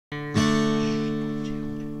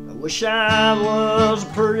Wish I was a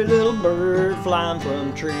pretty little bird flying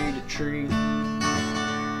from tree to tree.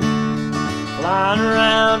 Flying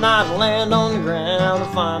around, I'd land on the ground to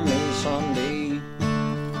find me someday.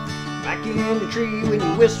 Back in the tree when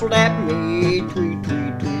you whistled at me, tweet, tweet,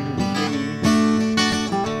 tweet,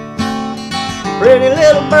 pretty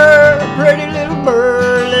little bird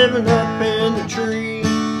living up in the tree.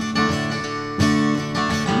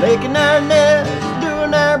 Making our nest,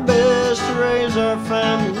 doing our best to raise our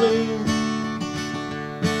family.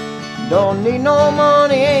 Don't need no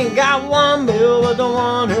money, ain't got one bill, but the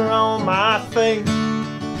one here on my face.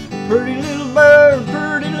 Pretty little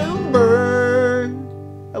bird,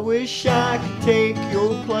 I wish I could take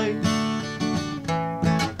your place.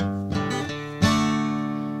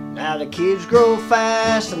 Now the kids grow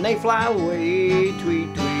fast and they fly away,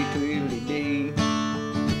 tweet, tweet, tweedly dee.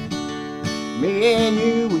 Me and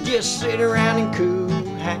you, we just sit around and coo,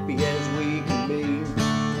 happy as we can be.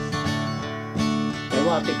 And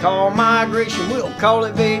what they call migration, we'll call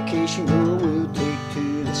it vacation, girl, we'll take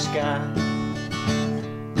to the sky.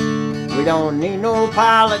 We don't need no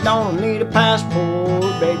pilot, don't need a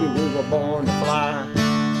passport, baby, we were born to fly.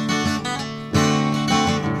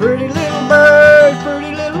 Pretty little bird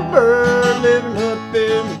living up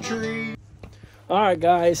in the tree. Alright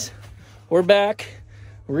guys, we're back.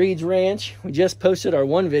 Reed's Ranch. We just posted our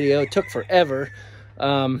one video. It took forever.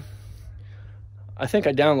 I think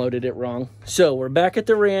I downloaded it wrong. So we're back at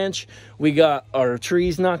the ranch. We got our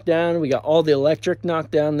trees knocked down. We got all the electric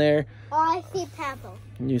knocked down there. Oh, I see Papal.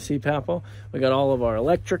 You see Papal? We got all of our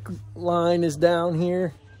electric line is down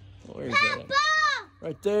here. Where is that?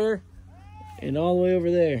 Right there. And all the way over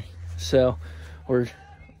there. So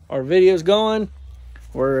our video's going.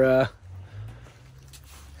 We're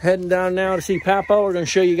heading down now to see Papa. We're going to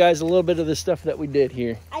show you guys a little bit of the stuff that we did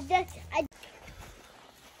here.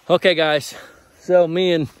 Okay, guys. So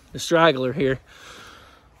me and the straggler here,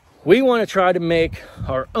 we want to try to make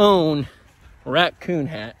our own raccoon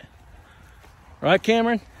hat. Right,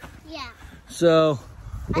 Cameron? Yeah. So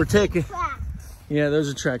we're taking... Tracks. Yeah, those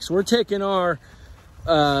are tracks. We're taking our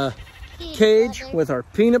cage with our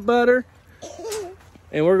peanut butter,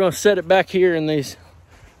 and we're going to set it back here in this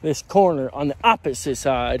corner on the opposite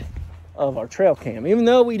side of our trail cam. Even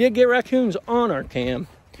though we did get raccoons on our cam.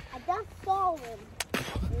 I just saw them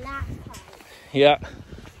last time. Yeah.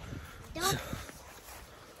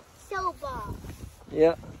 Snowball.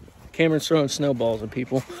 Yeah. Cameron's throwing snowballs at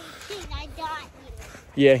people. I got you.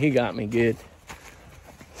 Yeah, he got me good.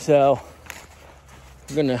 So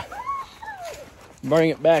we're gonna bring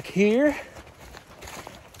it back here.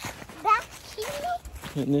 Back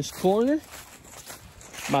here? In this corner.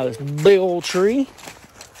 By this big old tree.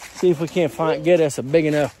 See if we can't get us a big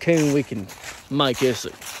enough coon we can make us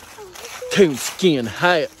a coon skin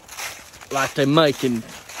hat like they make in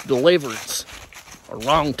Deliverance or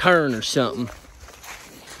Wrong Turn or something.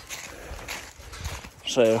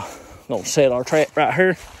 So I'm gonna set our trap right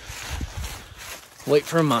here. Wait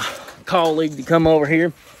for my colleague to come over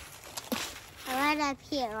here. Right up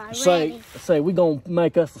here already. Say we gonna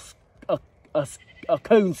make us a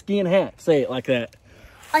coon skin hat. Say it like that.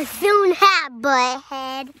 A coon hat,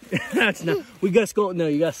 butthead. That's not. We just go. No,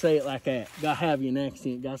 you gotta say it like that. Gotta have you an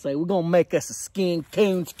accent. You gotta say we're gonna make us a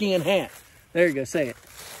coon skin hat. There you go. Say it.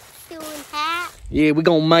 Coon hat. Yeah, we're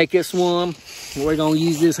gonna make us one. We're gonna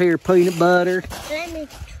use this here peanut butter. Let me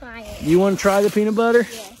try it. You want to try the peanut butter?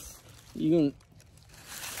 Yes. You can.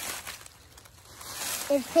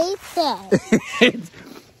 It tastes good.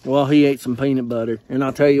 Well, he ate some peanut butter, and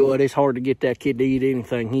I'll tell you what, it's hard to get that kid to eat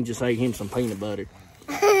anything. He just ate him some peanut butter.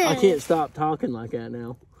 I can't stop talking like that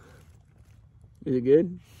now. Is it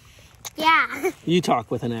good? Yeah. You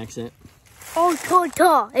talk with an accent. Oh,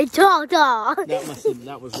 ta-ta. It's ta-ta.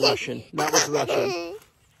 That was Russian. That was Russian.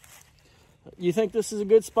 You think this is a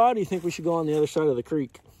good spot, or you think we should go on the other side of the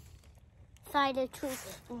creek? Side of the tree.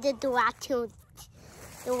 The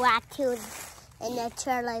raccoon and the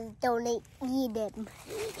turtle don't eat them.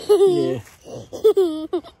 Yeah.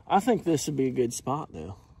 I think this would be a good spot,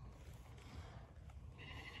 though.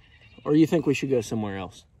 Or you think we should go somewhere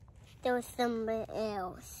else? There was somewhere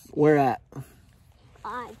else. Where at?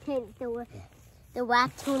 I think the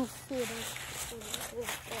raccoon theater.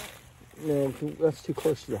 No, that's too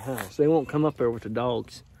close to the house. They won't come up there with the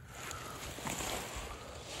dogs.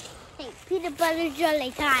 Hey, peanut butter jelly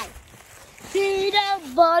time.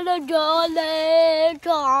 Peanut butter jelly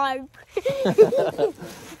time.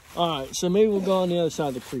 All right, so maybe we'll go on the other side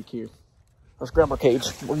of the creek here. Let's grab our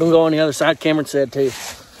cage. We're going to go on the other side. Cameron said too.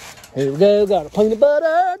 Here we go. Got a peanut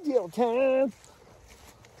butter jelly time.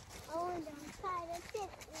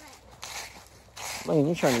 Man,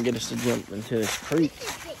 you're trying to get us to jump into this creek.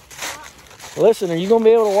 Listen, are you going to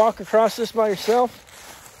be able to walk across this by yourself?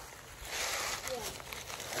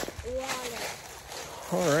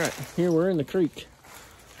 Yeah. All right, here we're in the creek.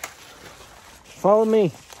 Follow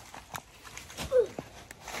me.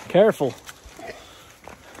 Careful.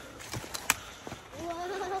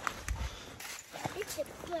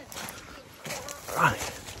 Right.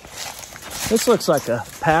 This looks like a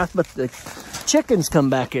path, but the chickens come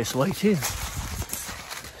back this way too. So.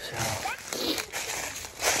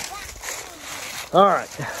 All right.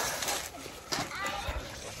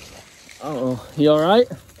 Uh-oh. You all right?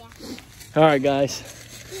 Yeah. All right, guys.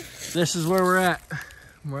 This is where we're at.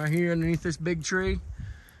 We're right here underneath this big tree.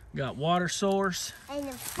 Got water source. And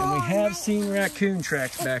we have seen raccoon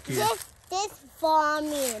tracks back here. This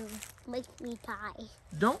farming makes me tired.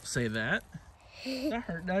 Don't say that. That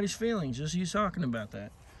hurt Daddy's feelings, just you talking about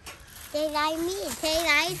that. They like me. They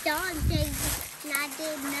like dogs. They not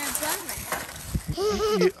did no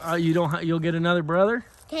brother. You don't. You'll get another brother.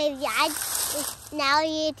 Now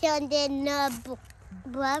you turned in no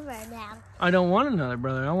brother now. I don't want another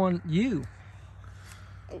brother. I want you.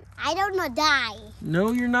 I don't know die.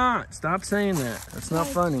 No, you're not. Stop saying that. That's not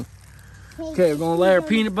funny. Okay, we're gonna lay our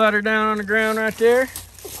peanut butter down on the ground right there.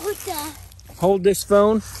 Okay. Hold this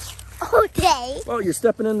phone. Okay. Oh, you're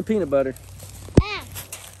stepping in the peanut butter. Ah.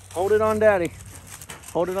 Hold it on Daddy.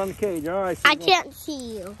 Hold it on the cage. All right. So I can't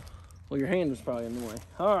see you. Well, your hand was probably in the way.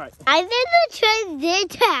 All right. I'm in the train there,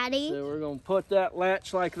 Daddy. So we're gonna put that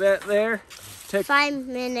latch like that there. Take 5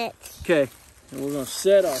 minutes. Okay, and we're gonna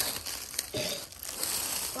set our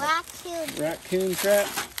raccoon trap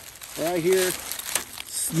right here.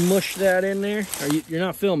 Smush that in there. You're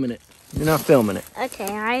not filming it. You're not filming it.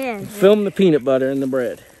 Okay, I am. Film the peanut butter and the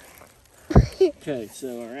bread. Okay,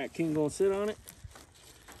 so our raccoon gonna sit on it.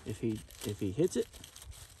 If he hits it.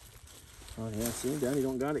 Oh yeah, see, Daddy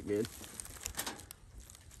don't got it good.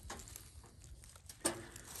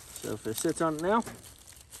 So if it sits on it now.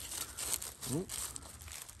 Oh.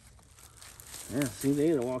 Yeah, see,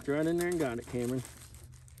 they either walked right in there and got it, Cameron.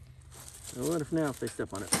 So what if now if they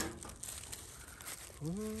step on it?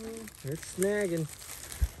 Oh, it's snagging.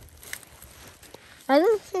 I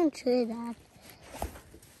don't think to that.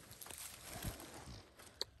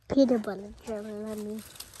 Peanut butter German on me.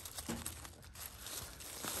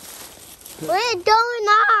 What's going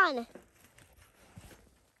on?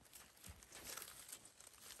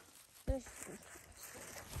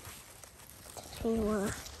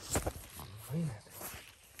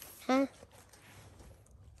 Huh?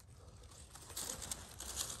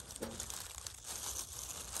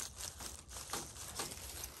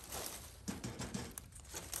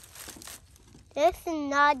 This is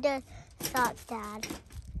not the shot, Dad.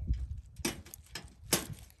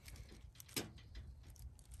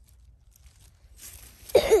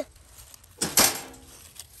 Okay,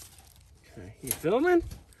 you filming?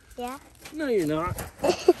 Yeah. No, you're not.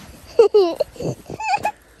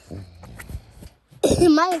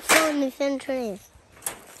 My phone is in trees.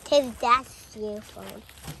 Because that's your phone.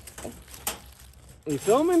 Are you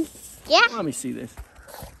filming? Yeah. Let me see this.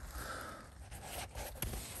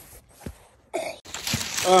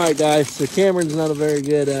 All right, guys. So Cameron's not a very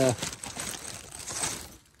good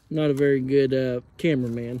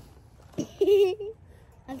cameraman.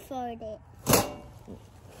 I farted.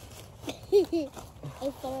 I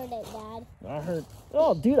farted, Dad. I heard.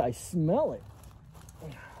 Oh, dude, I smell it.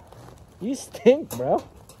 You stink, bro.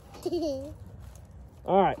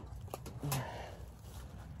 All right.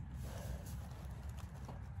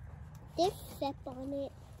 Just step on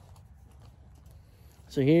it.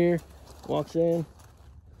 So here, walks in.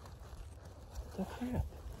 Oh, crap.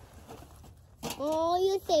 Oh,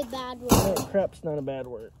 you say bad word. No, crap's not a bad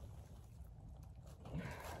word.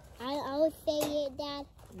 I'll say it, Dad.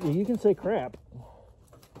 You can say crap.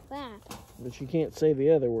 Crap. But you can't say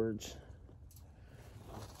the other words.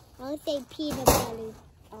 I'll say peanut butter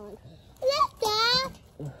on. Look, Dad.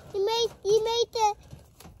 You made the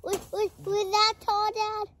was that tall,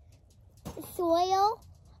 Dad? The soil?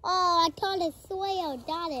 Oh, I called it soil.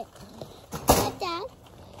 Got it. Look, Dad.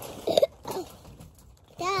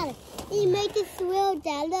 Dad, you made the soil,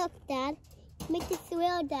 Dad. Look, Dad. Make the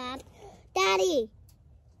soil, Dad. Daddy.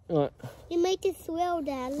 What? You made the swirl,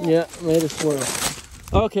 Dad. Look. Yeah, made a swirl.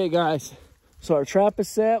 Okay, guys. So our trap is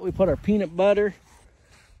set. We put our peanut butter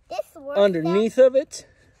underneath of it.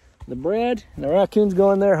 The bread. And the raccoons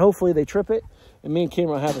go in there. Hopefully they trip it. And me and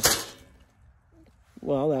Cameron will have us.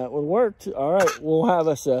 Well, that would work. All right. We'll have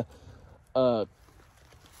us a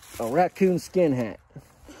raccoon skin hat.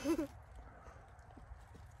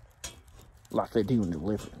 Like they do in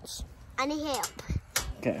Deliverance. I need help.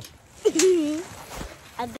 Okay.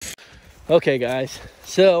 Okay, guys,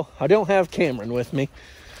 so I don't have Cameron with me.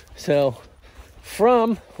 So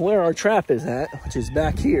from where our trap is at, which is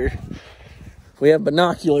back here, we have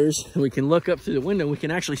binoculars and we can look up through the window. We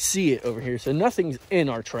can actually see it over here. So nothing's in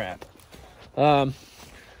our trap. So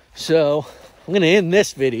I'm gonna end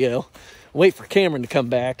this video, wait for Cameron to come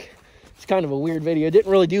back. It's kind of a weird video.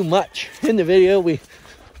 Didn't really do much in the video. We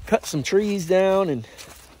cut some trees down and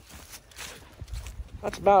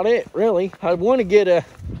that's about it, really. I want to get a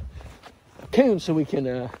coon so we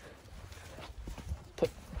can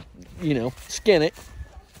skin it,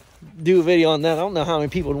 do a video on that. I don't know how many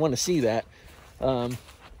people would want to see that.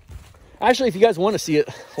 Actually, if you guys want to see it,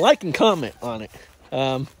 like and comment on it.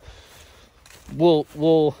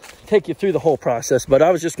 We'll take you through the whole process, but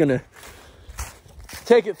I was just gonna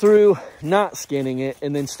take it through not skinning it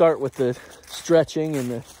and then start with the stretching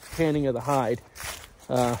and the tanning of the hide.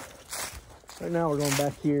 Right now we're going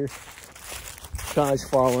back here. Guy's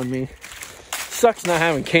following me. Sucks not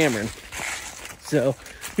having Cameron. So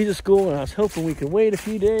he's at school and I was hoping we could wait a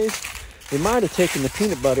few days. They might have taken the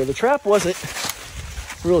peanut butter. The trap wasn't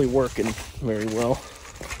really working very well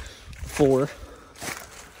before.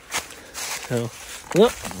 So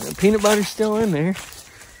look, the peanut butter's still in there.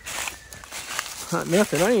 Not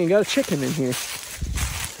nothing. I ain't even got a chicken in here.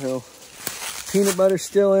 So peanut butter's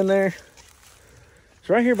still in there.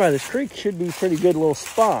 So right here by this creek should be a pretty good little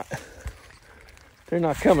spot. They're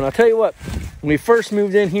not coming. I'll tell you what, when we first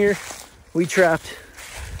moved in here, we trapped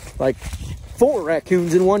like 4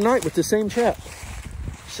 raccoons in one night with the same trap.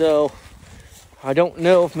 So I don't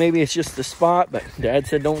know if maybe it's just the spot, but Dad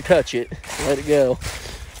said don't touch it, let it go.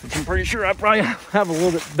 Which I'm pretty sure I probably have a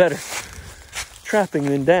little bit better trapping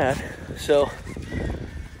than Dad. So,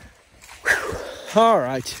 whew. All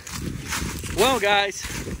right. Well, guys,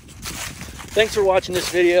 thanks for watching this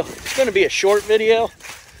video. It's going to be a short video.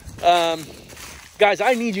 Guys,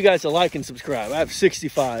 I need you guys to like and subscribe. I have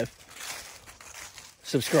 65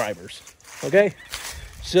 subscribers, okay?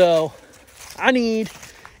 So I need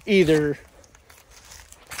either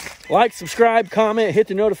like, subscribe, comment, hit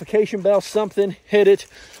the notification bell, something, hit it.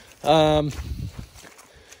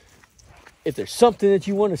 If there's something that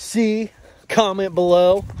you want to see, comment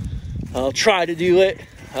below. I'll try to do it.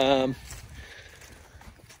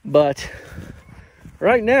 But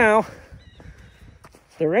right now,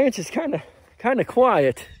 the ranch is kind of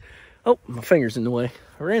quiet. Oh, my finger's in the way.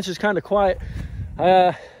 The ranch is kind of quiet.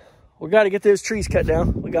 We got to get those trees cut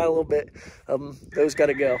down. We got a little bit of them. Those got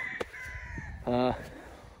to go.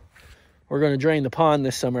 We're going to drain the pond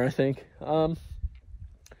this summer, I think.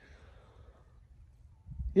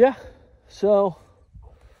 Yeah. So,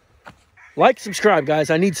 like, subscribe, guys.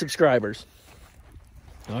 I need subscribers.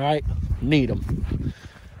 All right? Need them.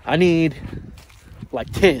 I need like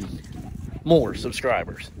 10 more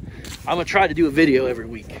subscribers. I'm going to try to do a video every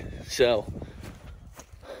week. So,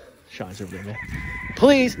 Shine's over there, man.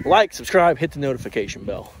 Please like, subscribe, hit the notification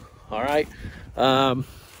bell. All right?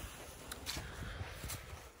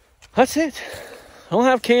 That's it. Don't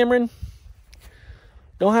have Cameron.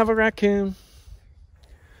 Don't have a raccoon.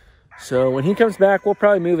 So when he comes back, we'll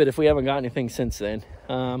probably move it if we haven't got anything since then.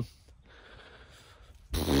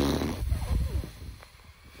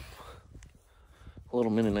 Little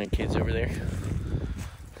Mennonite kids over there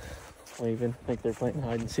waving. I think they're playing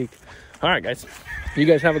hide and seek. All right, guys. You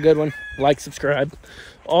guys have a good one. Like, subscribe.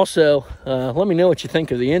 Also, let me know what you think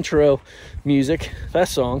of the intro music. That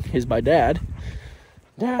song is by Dad.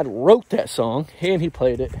 Dad wrote that song, and he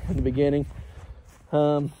played it in the beginning.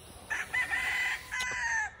 That's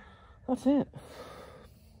it.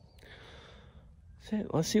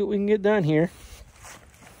 Let's see what we can get done here.